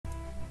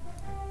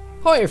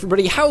Hi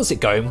everybody, how's it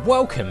going?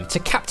 Welcome to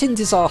Captain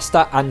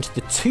Disaster and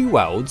the Two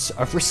Worlds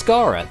of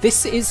Riskara.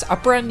 This is a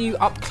brand new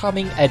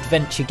upcoming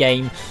adventure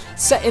game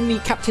set in the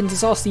Captain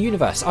Disaster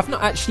universe. I've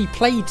not actually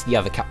played the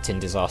other Captain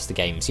Disaster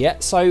games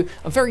yet, so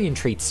I'm very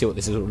intrigued to see what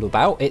this is all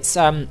about. It's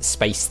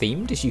space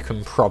themed, as you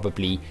can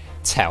probably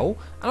tell,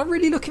 and I'm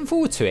really looking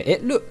forward to it.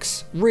 It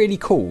looks really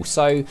cool,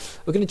 so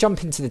we're going to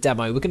jump into the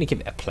demo, we're going to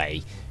give it a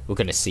play, we're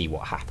going to see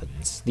what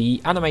happens.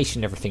 The animation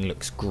and everything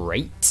looks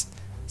great,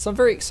 so I'm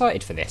very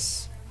excited for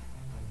this.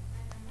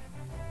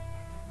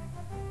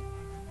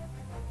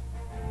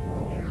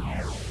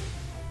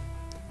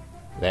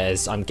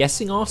 There's, I'm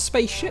guessing, our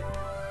spaceship,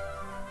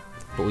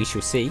 but we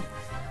shall see.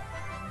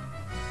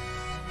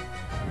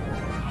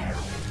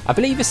 I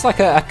believe it's like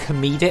a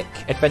comedic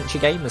adventure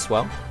game as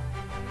well.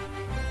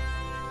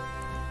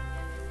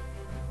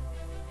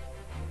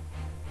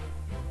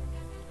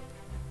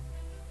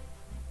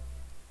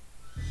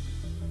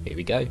 Here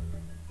we go.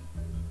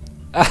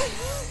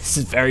 This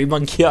is very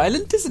Monkey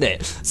Island, isn't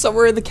it?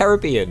 Somewhere in the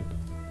Caribbean.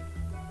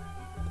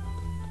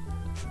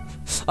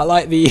 I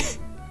like the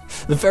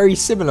very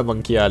similar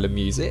Monkey Island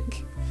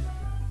music.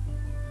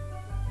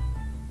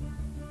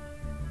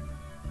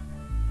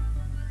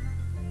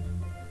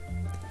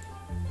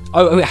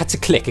 Oh, it had to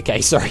click.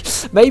 Okay, sorry.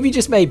 Maybe,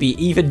 just maybe,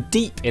 even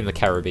deep in the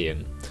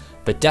Caribbean.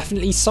 But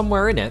definitely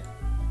somewhere in it.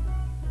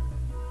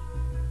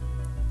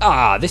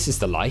 Ah, this is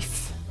the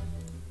life.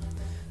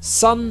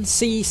 Sun,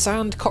 sea,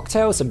 sand,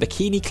 cocktails, and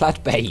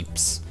bikini-clad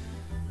babes.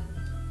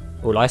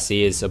 All I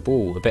see is a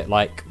ball, a bit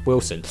like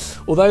Wilson.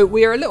 Although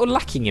we are a little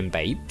lacking in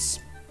babes.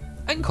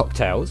 And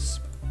cocktails.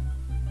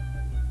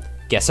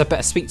 Guess I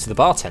better speak to the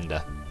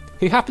bartender,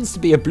 who happens to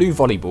be a blue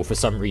volleyball for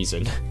some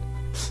reason.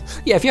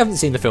 Yeah, if you haven't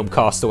seen the film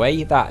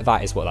Castaway,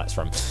 that is what that's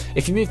from.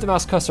 If you move the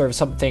mouse cursor over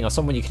something or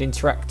someone you can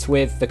interact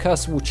with, the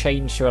cursor will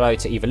change to allow you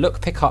to either look,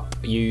 pick up,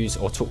 use,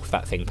 or talk with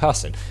that thing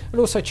person.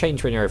 It'll also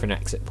change when you're over an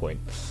exit point.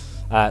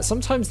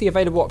 Sometimes the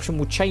available option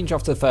will change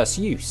after the first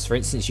use. For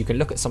instance, you can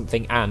look at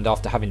something and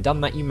after having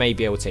done that, you may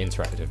be able to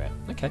interact with it.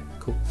 Okay,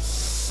 cool.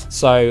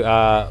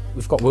 So,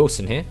 we've got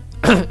Wilson here.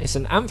 It's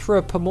an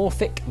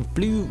anthropomorphic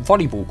blue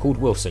volleyball called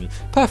Wilson.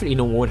 Perfectly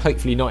normal and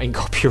hopefully not in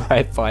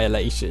copyright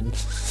violation.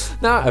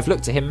 Now I've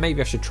looked at him,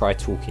 maybe I should try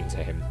talking to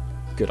him.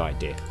 Good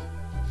idea.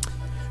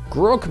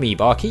 Grog me,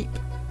 barkeep.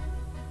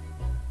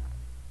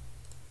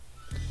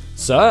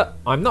 Sir,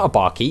 I'm not a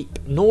barkeep,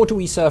 nor do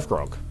we serve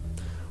grog.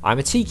 I'm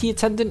a tiki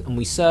attendant and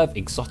we serve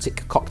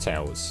exotic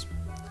cocktails.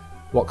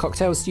 What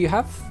cocktails do you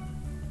have?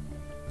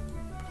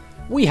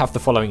 We have the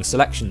following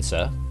selection,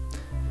 sir.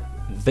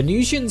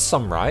 Venusian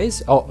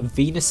Sunrise, or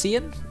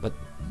Venusian? I'm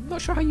not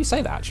sure how you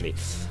say that actually.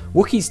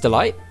 Wookiee's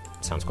Delight,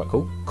 sounds quite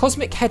cool.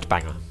 Cosmic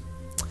Headbanger.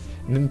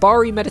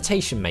 Minbari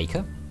Meditation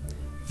Maker.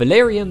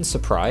 Valerian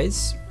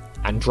Surprise.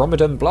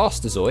 Andromedan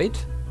Blastozoid.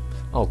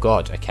 Oh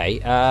god, okay.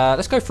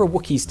 Let's go for a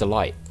Wookiee's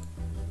Delight.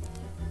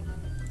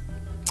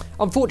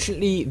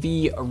 Unfortunately,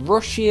 the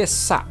Roshir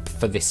sap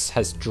for this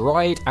has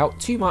dried out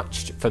too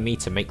much for me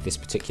to make this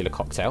particular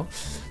cocktail.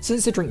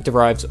 Since the drink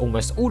derives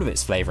almost all of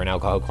its flavour and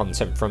alcohol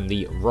content from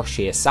the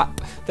Roshir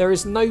sap, there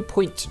is no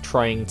point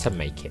trying to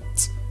make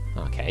it.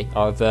 Okay,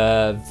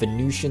 the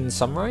Venusian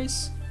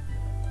Sunrise?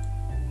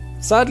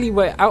 Sadly,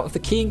 we're out of the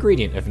key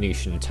ingredient of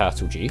Venusian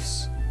turtle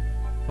juice.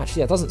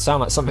 Actually, that doesn't sound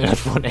like something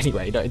I'd want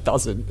anyway. No, it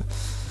doesn't.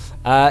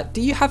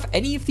 Do you have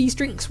any of these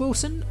drinks,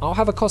 Wilson? I'll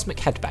have a Cosmic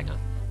Headbanger.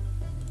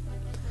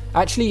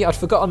 Actually, I'd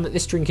forgotten that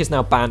this drink is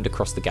now banned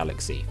across the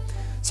galaxy.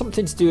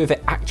 Something to do with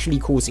it actually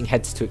causing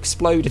heads to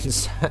explode in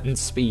certain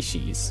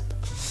species.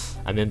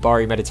 And then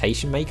Minbari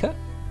Meditation Maker?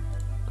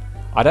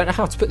 I don't know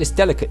how to put this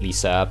delicately,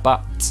 sir,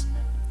 but,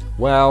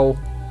 well,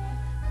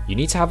 you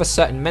need to have a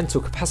certain mental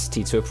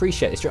capacity to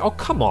appreciate this drink. Oh,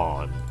 come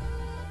on.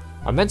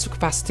 A mental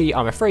capacity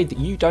I'm afraid that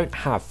you don't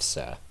have,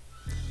 sir.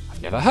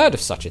 I've never heard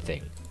of such a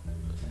thing.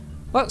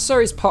 That,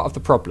 sir, is part of the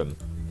problem.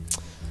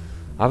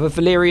 I have a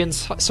Valerian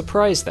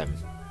surprise then.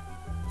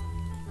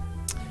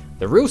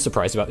 The real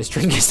surprise about this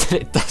drink is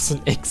that it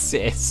doesn't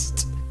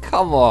exist.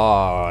 Come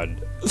on.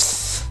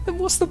 Then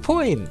what's the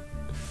point?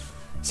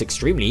 It's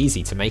extremely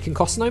easy to make and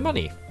costs no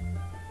money.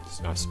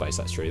 I suppose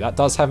that's true. That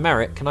does have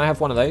merit. Can I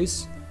have one of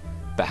those?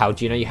 But how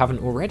do you know you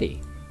haven't already?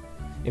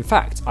 In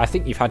fact, I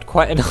think you've had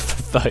quite enough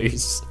of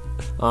those.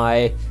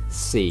 I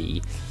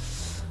see.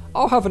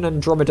 I'll have an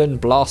Andromedan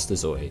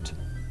Blastozoid.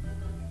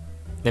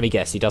 Let me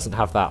guess, he doesn't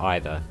have that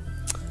either.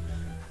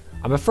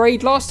 I'm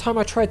afraid last time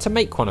I tried to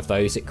make one of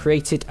those, it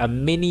created a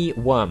mini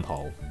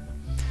wormhole.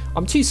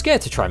 I'm too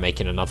scared to try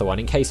making another one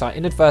in case I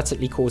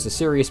inadvertently cause a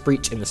serious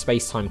breach in the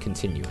space-time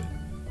continuum.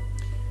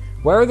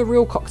 Where are the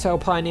real cocktail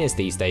pioneers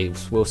these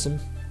days, Wilson?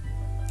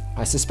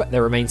 I suspect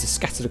their remains are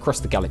scattered across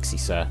the galaxy,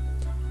 sir.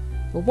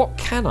 Well, what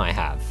can I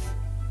have?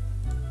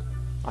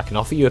 I can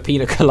offer you a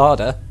pina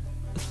colada.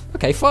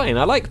 Okay, fine,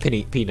 I like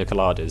pina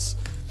coladas.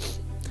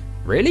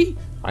 Really?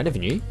 I never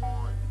knew.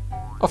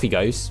 Off he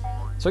goes.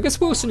 So I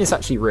guess Wilson is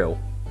actually real,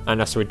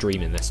 unless we're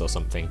dreaming this or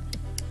something.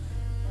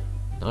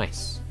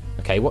 Nice.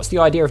 Okay, what's the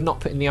idea of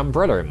not putting the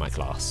umbrella in my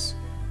class?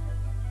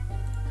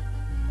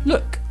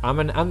 Look, I'm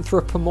an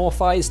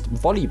anthropomorphized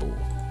volleyball.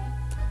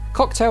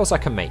 Cocktails I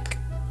can make.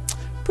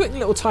 Putting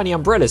little tiny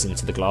umbrellas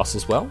into the glass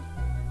as well.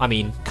 I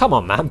mean, come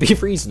on man, be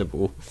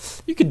reasonable.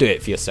 You can do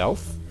it for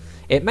yourself.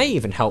 It may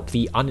even help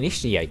the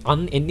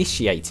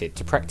uninitiated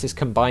to practice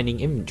combining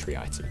inventory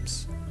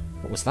items.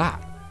 What was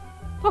that?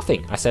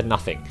 Nothing. I said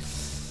nothing.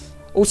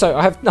 Also,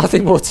 I have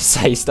nothing more to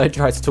say, so don't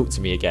try to talk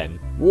to me again.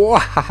 Why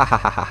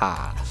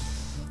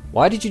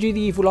did you do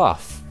the evil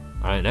laugh?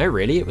 I don't know,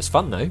 really. It was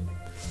fun, though.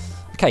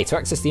 Okay, to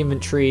access the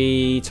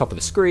inventory, top of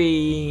the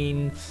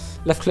screen,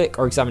 left click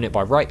or examine it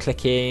by right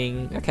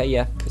clicking. Okay,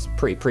 yeah, it's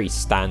pretty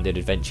standard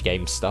adventure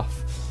game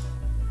stuff.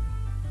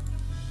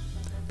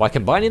 By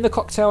combining the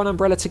cocktail and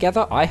umbrella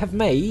together, I have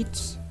made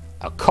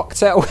a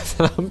cocktail with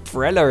an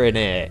umbrella in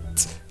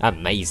it.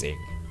 Amazing.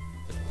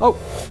 Oh.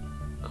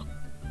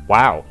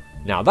 Wow.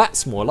 Now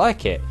that's more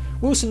like it.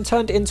 Wilson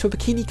turned it into a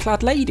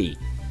bikini-clad lady.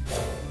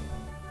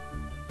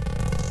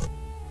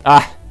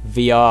 Ah,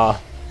 VR.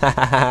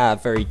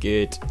 Very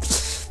good.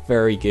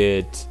 Very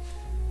good.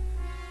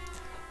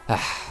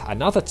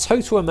 Another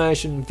total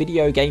immersion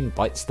video game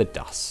bites the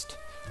dust.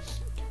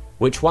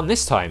 Which one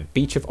this time?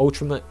 Beach of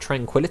Ultimate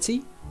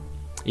Tranquility?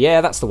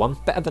 Yeah, that's the one.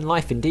 Better than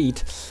life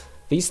indeed.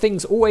 These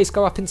things always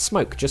go up in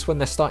smoke just when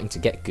they're starting to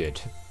get good.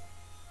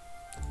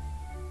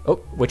 Oh,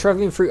 we're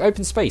travelling through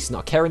open space, not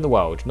a care in the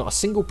world. Not a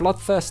single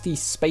bloodthirsty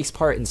space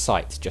pirate in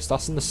sight. Just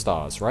us and the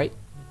stars, right?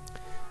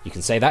 You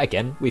can say that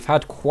again. We've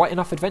had quite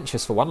enough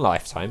adventures for one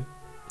lifetime.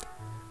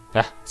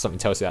 Ah, something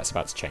tells you that's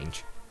about to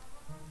change.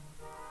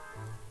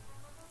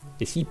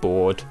 Is he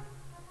bored?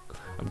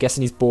 I'm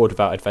guessing he's bored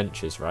without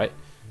adventures, right?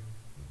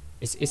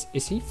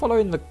 Is he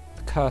following the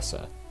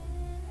cursor?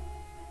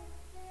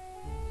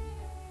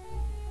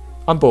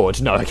 I'm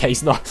bored. No, okay,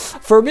 he's not.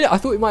 For a minute, I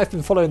thought he might have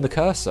been following the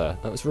cursor.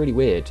 That was really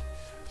weird.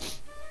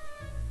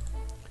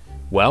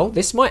 Well,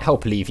 this might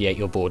help alleviate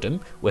your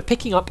boredom. We're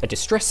picking up a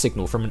distress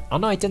signal from an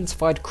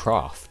unidentified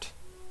craft.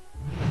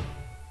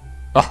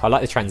 Oh, I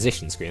like the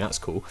transition screen. That's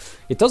cool.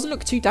 It doesn't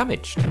look too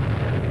damaged.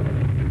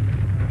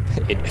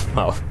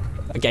 Well,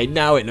 okay,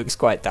 now it looks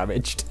quite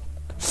damaged.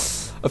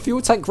 A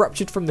fuel tank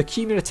ruptured from the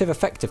cumulative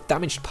effect of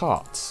damaged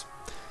parts.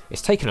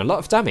 It's taken a lot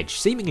of damage,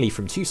 seemingly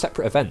from two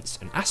separate events,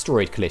 an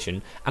asteroid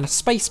collision and a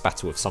space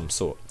battle of some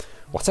sort.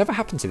 Whatever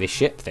happened to this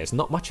ship, there's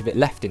not much of it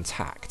left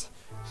intact.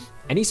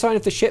 Any sign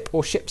of the ship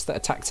or ships that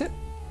attacked it?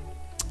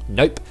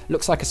 Nope,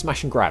 looks like a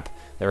smash and grab.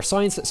 There are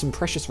signs that some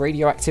precious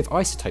radioactive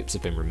isotopes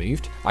have been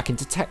removed. I can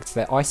detect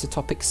their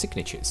isotopic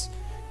signatures.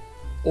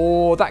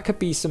 Or that could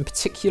be some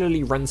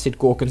particularly rancid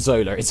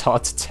gorgonzola, it's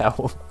hard to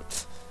tell.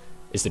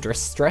 Is the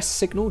distress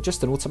signal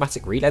just an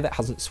automatic relay that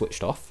hasn't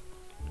switched off?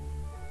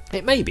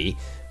 It may be,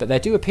 but there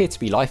do appear to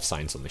be life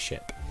signs on the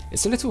ship.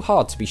 It's a little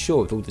hard to be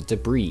sure with all the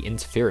debris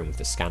interfering with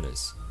the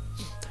scanners.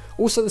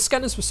 Also, the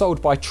scanners were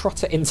sold by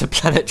Trotter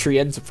Interplanetary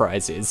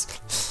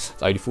Enterprises.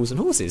 Only fools and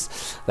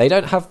horses. They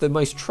don't have the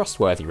most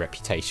trustworthy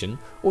reputation,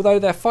 although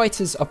their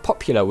fighters are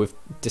popular with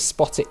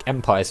despotic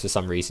empires for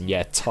some reason.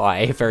 Yeah,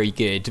 TIE, very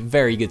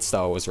good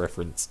Star Wars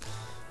reference.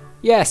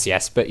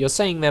 Yes, but you're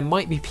saying there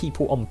might be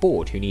people on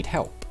board who need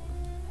help.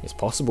 It's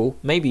possible,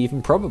 maybe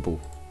even probable.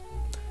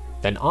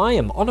 Then I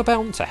am honour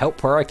bound to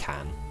help where I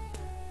can.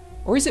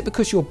 Or is it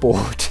because you're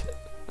bored?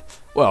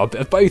 Well, a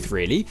bit of both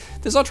really.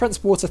 Does our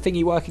transporter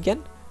thingy work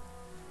again?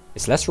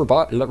 It's less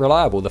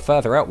reliable the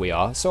further out we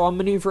are, so I'll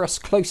manoeuvre us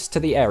close to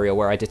the area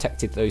where I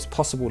detected those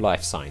possible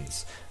life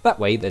signs. That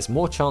way there's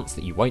more chance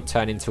that you won't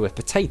turn into a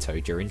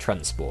potato during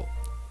transport.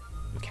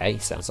 Okay,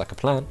 sounds like a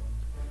plan.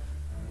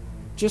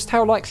 Just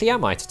how likely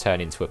am I to turn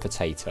into a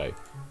potato?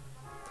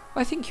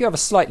 I think you have a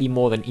slightly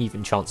more than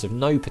even chance of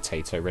no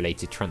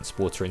potato-related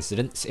transporter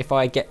incidents if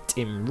I get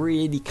in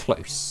really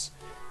close.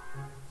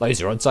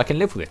 Those are odds I can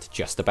live with,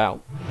 just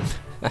about.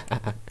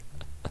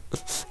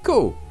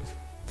 Cool.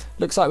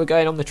 Looks like we're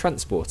going on the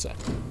transporter.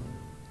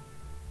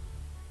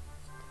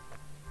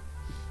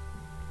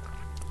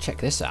 Check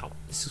this out.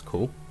 This is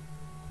cool.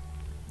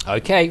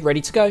 Okay,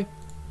 ready to go.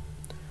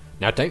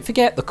 Now don't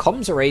forget, the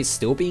comms array is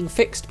still being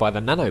fixed by the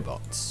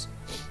nanobots.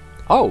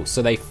 Oh,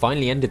 so they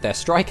finally ended their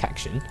strike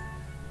action.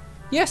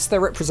 Yes, their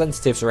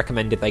representatives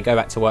recommended they go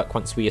back to work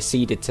once we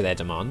acceded to their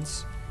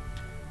demands.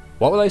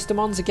 What were those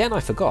demands again?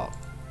 I forgot.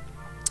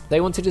 They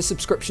wanted a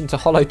subscription to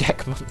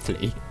Holodeck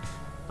monthly.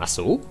 That's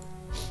all?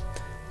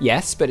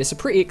 Yes, but it's a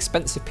pretty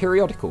expensive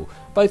periodical,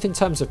 both in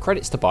terms of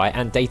credits to buy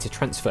and data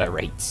transfer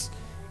rates.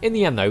 In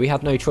the end though, we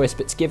had no choice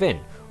but to give in,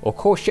 or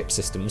core ship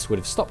systems would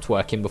have stopped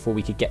working before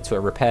we could get to a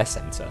repair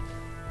centre.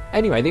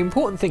 Anyway, the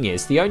important thing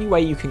is, the only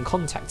way you can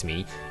contact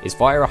me is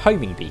via a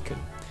homing beacon.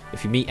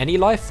 If you meet any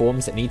life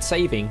forms that need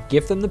saving,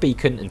 give them the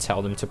beacon and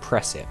tell them to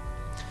press it.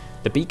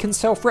 The beacon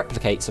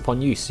self-replicates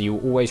upon use, so you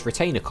will always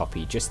retain a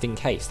copy, just in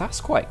case.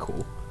 That's quite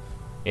cool.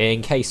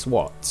 In case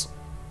what?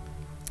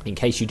 In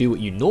case you do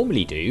what you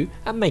normally do,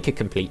 and make a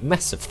complete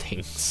mess of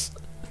things.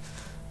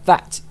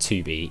 That,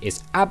 2B,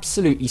 is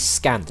absolutely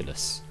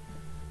scandalous.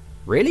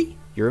 Really?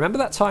 You remember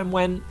that time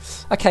when...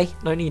 Okay,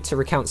 no need to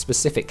recount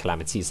specific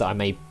calamities that I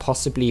may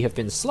possibly have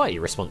been slightly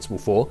responsible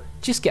for,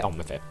 just get on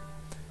with it.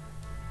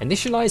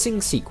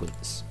 Initializing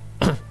sequence.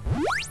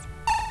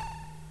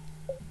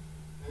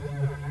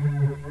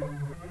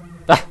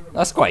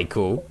 That's quite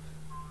cool.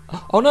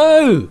 Oh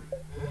no!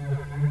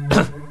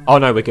 Oh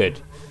no, we're good.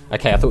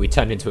 Okay, I thought we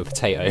turned into a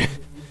potato.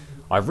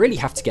 I really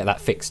have to get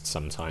that fixed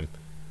sometime.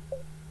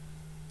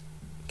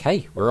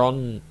 Okay, we're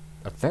on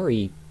a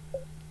very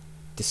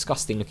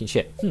disgusting looking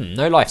ship.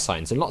 No life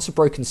signs and lots of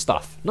broken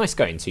stuff. Nice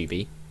going,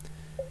 2B.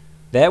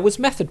 There was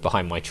method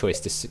behind my choice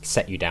to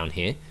set you down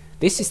here.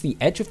 This is the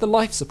edge of the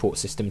life support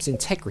system's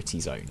integrity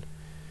zone.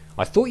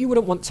 I thought you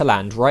wouldn't want to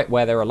land right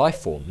where there are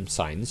life form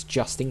signs,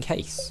 just in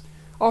case.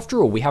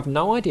 After all, we have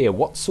no idea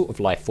what sort of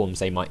life forms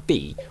they might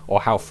be, or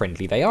how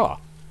friendly they are.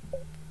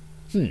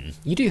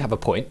 You do have a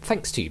point,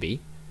 thanks 2B.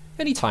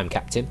 Anytime,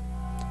 Captain.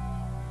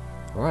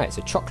 Alright, it's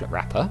a chocolate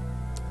wrapper.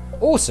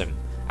 Awesome!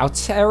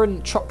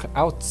 Alteran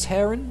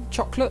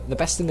chocolate? The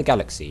best in the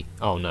galaxy.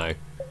 Oh no.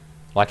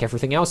 Like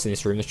everything else in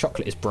this room, the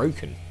chocolate is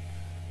broken.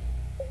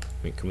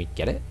 Wait, can we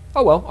get it?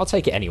 Oh well, I'll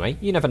take it anyway.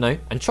 You never know.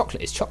 And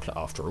chocolate is chocolate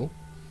after all.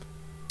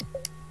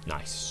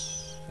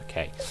 Nice.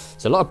 Okay.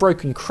 There's a lot of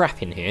broken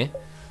crap in here.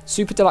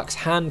 Super Deluxe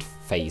Hand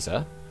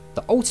Phaser.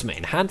 The ultimate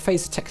in hand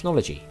phaser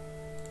technology.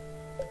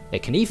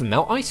 It can even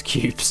melt ice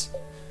cubes.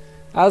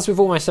 As with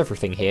almost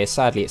everything here,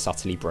 sadly it's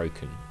utterly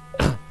broken.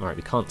 Alright,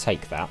 we can't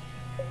take that.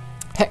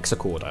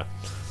 Hexacorder.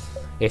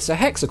 It's a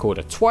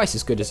hexacorder, twice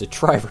as good as a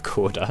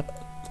trirecorder.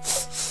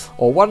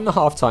 Or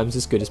 1.5 times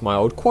as good as my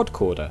old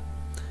quadcorder.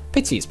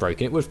 Pity it's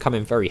broken, it would have come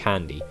in very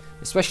handy.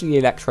 Especially the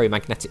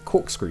electromagnetic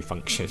corkscrew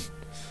function.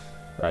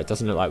 Right, it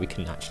doesn't look like we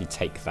can actually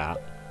take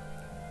that.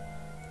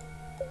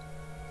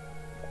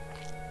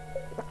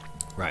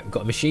 Right, we've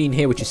got a machine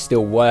here which is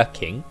still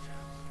working.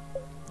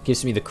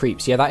 Gives me the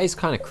creeps. Yeah, that is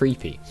kind of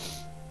creepy.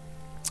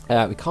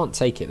 We can't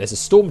take it. There's a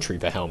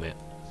Stormtrooper helmet.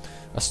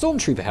 A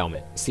Stormtrooper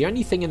helmet. It's the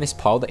only thing in this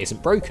pile that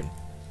isn't broken.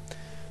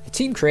 The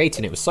team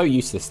creating it was so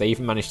useless they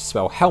even managed to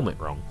spell helmet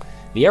wrong.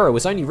 The error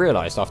was only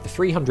realised after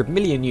 300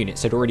 million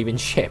units had already been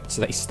shipped,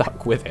 so they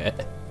stuck with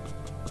it.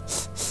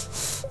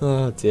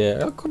 Oh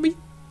dear.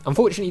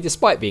 Unfortunately,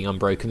 despite being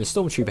unbroken, the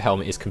Stormtrooper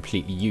helmet is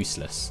completely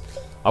useless.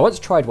 I once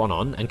tried one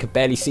on and could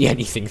barely see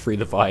anything through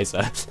the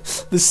visor.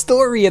 The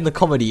story and the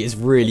comedy is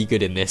really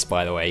good in this,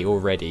 by the way,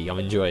 already. I'm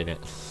enjoying it.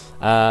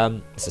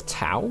 It's a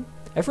towel.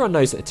 Everyone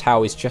knows that a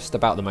towel is just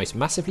about the most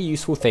massively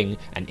useful thing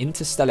an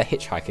interstellar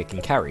hitchhiker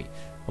can carry.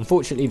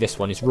 Unfortunately, this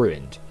one is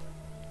ruined.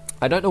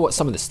 I don't know what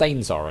some of the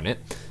stains are on it,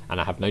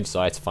 and I have no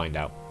desire to find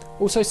out.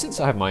 Also, since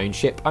I have my own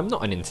ship, I'm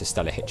not an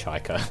interstellar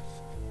hitchhiker.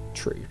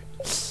 True.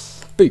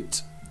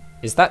 Boot.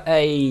 Is that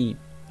a...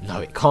 No,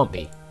 it can't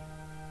be.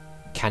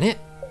 Can it?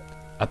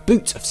 A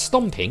boot of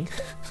stomping?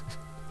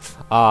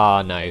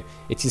 Ah, no.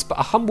 It is but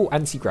a humble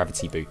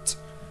anti-gravity boot.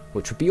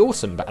 Which would be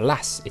awesome, but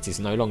alas, it is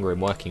no longer in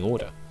working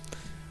order.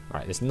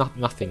 Right, there's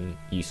nothing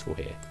useful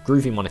here.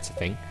 Groovy monitor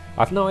thing.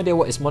 I have no idea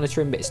what it's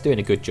monitoring, but it's doing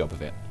a good job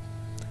of it.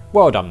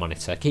 Well done,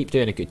 monitor. Keep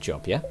doing a good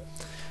job, yeah?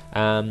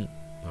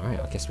 Alright,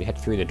 I guess we head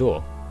through the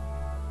door.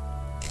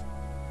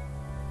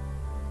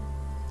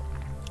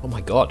 Oh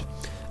my god.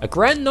 A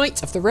Grand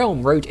Knight of the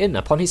Realm rode in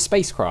upon his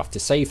spacecraft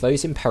to save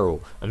those in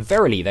peril, and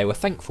verily they were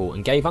thankful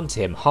and gave unto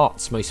him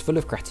hearts most full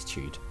of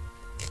gratitude.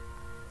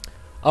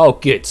 Oh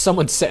good,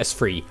 someone set us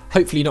free.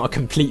 Hopefully not a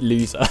complete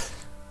loser.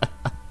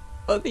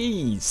 What are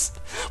these?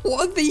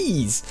 What are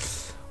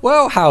these?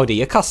 Well,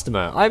 howdy, a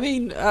customer. I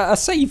mean, a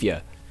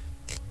saviour.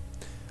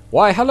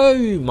 Why,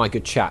 hello, my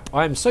good chap.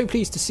 I am so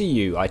pleased to see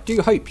you. I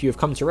do hope you have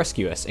come to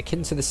rescue us,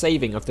 akin to the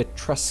saving of the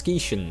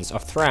Trusketians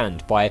of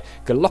Thrand by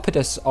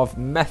Galopidus of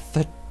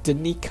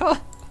Methodenica.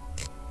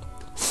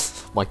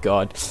 My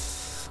god.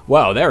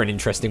 Well, they're an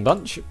interesting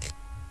bunch.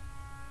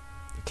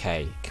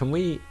 Okay, can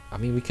we... I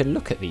mean, we can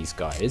look at these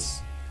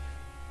guys.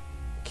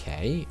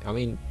 Okay, I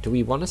mean, do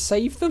we want to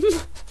save them?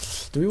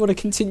 Do we want to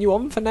continue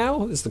on for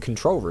now? There's the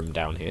control room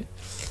down here.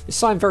 This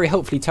sign very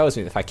helpfully tells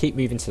me that if I keep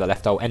moving to the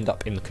left, I'll end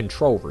up in the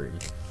control room.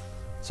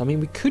 So, I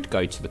mean, we could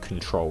go to the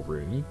control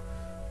room,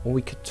 or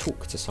we could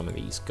talk to some of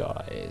these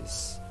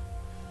guys.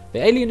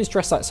 The alien is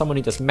dressed like someone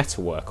who does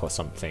metalwork or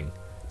something,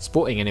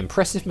 sporting an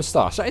impressive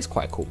moustache. That is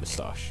quite a cool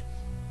moustache.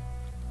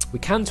 We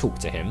can talk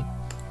to him.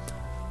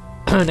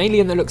 An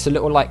alien that looks a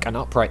little like an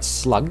upright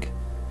slug.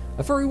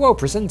 A very well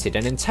presented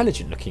and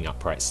intelligent looking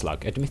upright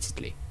slug,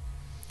 admittedly.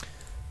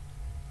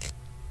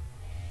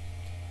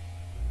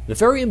 The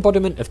very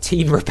embodiment of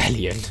teen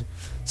rebellion.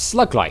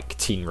 Slug-like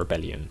teen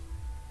rebellion.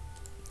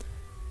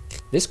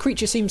 This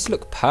creature seems to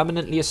look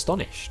permanently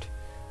astonished.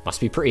 Must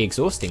be pretty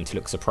exhausting to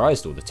look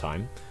surprised all the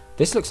time.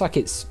 This looks like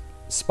it's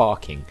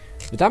sparking.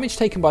 The damage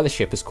taken by the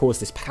ship has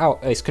caused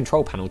this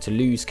control panel to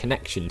lose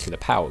connection to the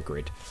power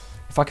grid.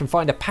 If I can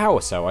find a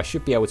power cell, I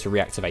should be able to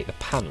reactivate the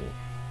panel.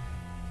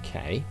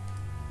 Okay.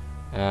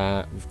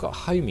 We've got a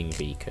homing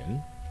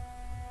beacon.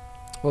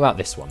 What about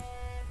this one?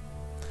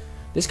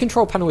 This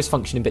control panel is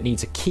functioning but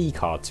needs a key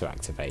card to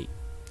activate.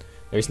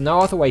 There is no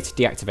other way to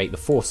deactivate the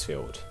force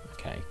field.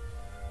 Okay.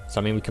 So,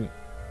 I mean, we can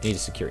need a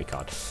security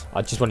card.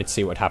 I just wanted to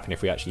see what would happen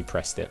if we actually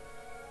pressed it.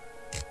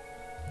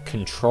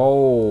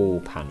 Control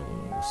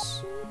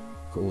panels.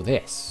 Got all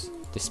this.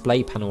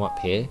 Display panel up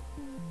here.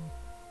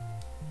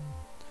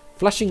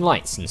 Flashing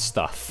lights and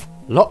stuff.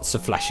 Lots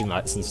of flashing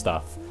lights and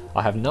stuff.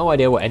 I have no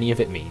idea what any of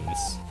it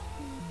means.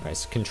 Right,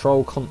 so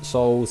control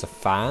console's a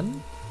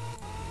fan.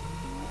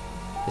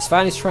 This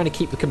fan is trying to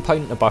keep the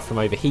component above from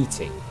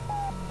overheating.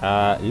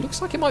 It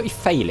looks like it might be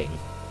failing.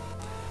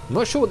 I'm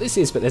not sure what this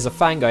is, but there's a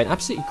fan going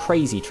absolutely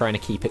crazy trying to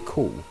keep it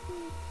cool.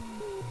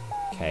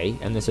 Okay,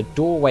 and there's a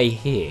doorway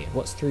here.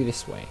 What's through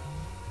this way?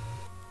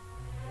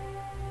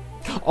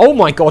 Oh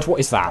my god, what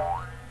is that?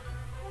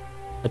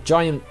 A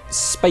giant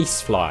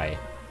space fly.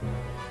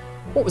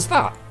 What was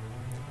that?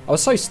 I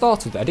was so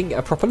startled that I didn't get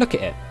a proper look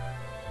at it.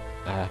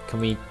 Can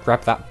we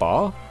grab that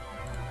bar?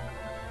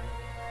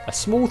 A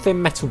small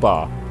thin metal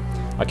bar.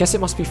 I guess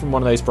it must be from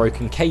one of those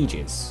broken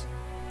cages.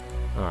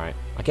 Alright,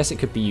 I guess it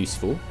could be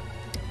useful.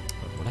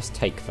 Well, let's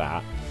take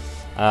that.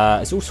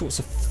 There's all sorts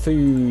of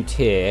food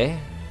here.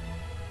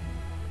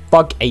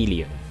 Bug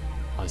alien.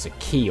 Oh, there's a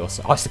key or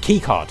so. Oh, it's a key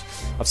card.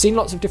 I've seen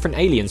lots of different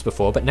aliens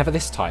before, but never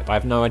this type. I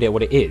have no idea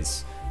what it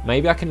is.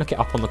 Maybe I can look it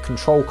up on the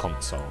control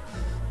console.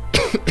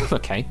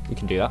 Okay, we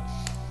can do that.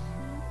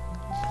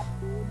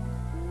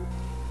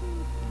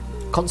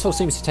 Console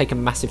seems to take a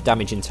massive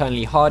damage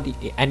internally. Hardly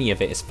any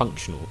of it is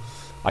functional.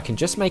 I can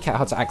just make out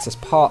how to access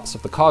parts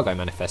of the cargo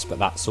manifest, but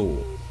that's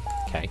all.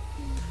 Okay.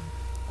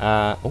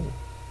 Oh,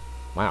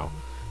 wow.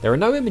 There are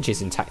no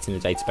images intact in the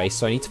database,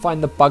 so I need to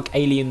find the bug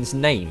alien's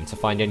name to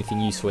find anything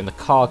useful in the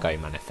cargo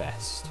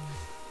manifest.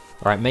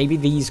 Alright, maybe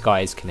these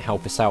guys can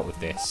help us out with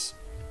this.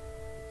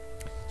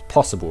 It's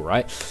possible,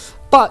 right?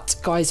 But,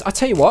 guys, I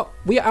tell you what,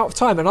 we are out of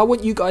time, and I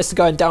want you guys to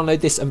go and download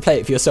this and play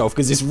it for yourself,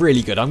 because it's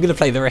really good. I'm going to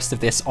play the rest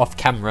of this off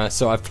camera,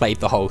 so I've played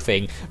the whole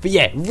thing. But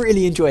yeah,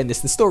 really enjoying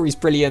this. The story's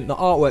brilliant, the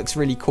artwork's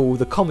really cool,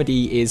 the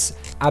comedy is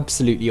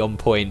absolutely on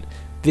point.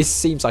 This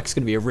seems like it's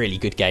going to be a really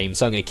good game,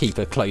 so I'm going to keep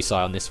a close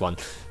eye on this one.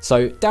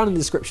 So, down in the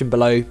description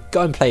below,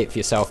 go and play it for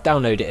yourself,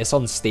 download it, it's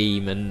on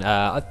Steam, and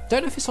I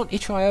don't know if it's on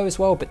itch.io as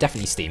well, but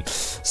definitely Steam.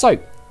 So,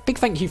 big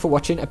thank you for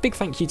watching, a big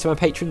thank you to my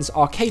patrons,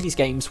 Arcades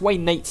Games,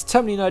 Wayne Nate,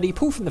 Terminally Nerdy,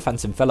 Paul from the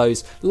Phantom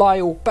Fellows,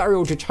 Lyle, Barry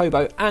Aldridge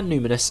Hobo, and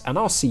Numinous, and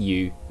I'll see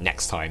you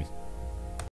next time.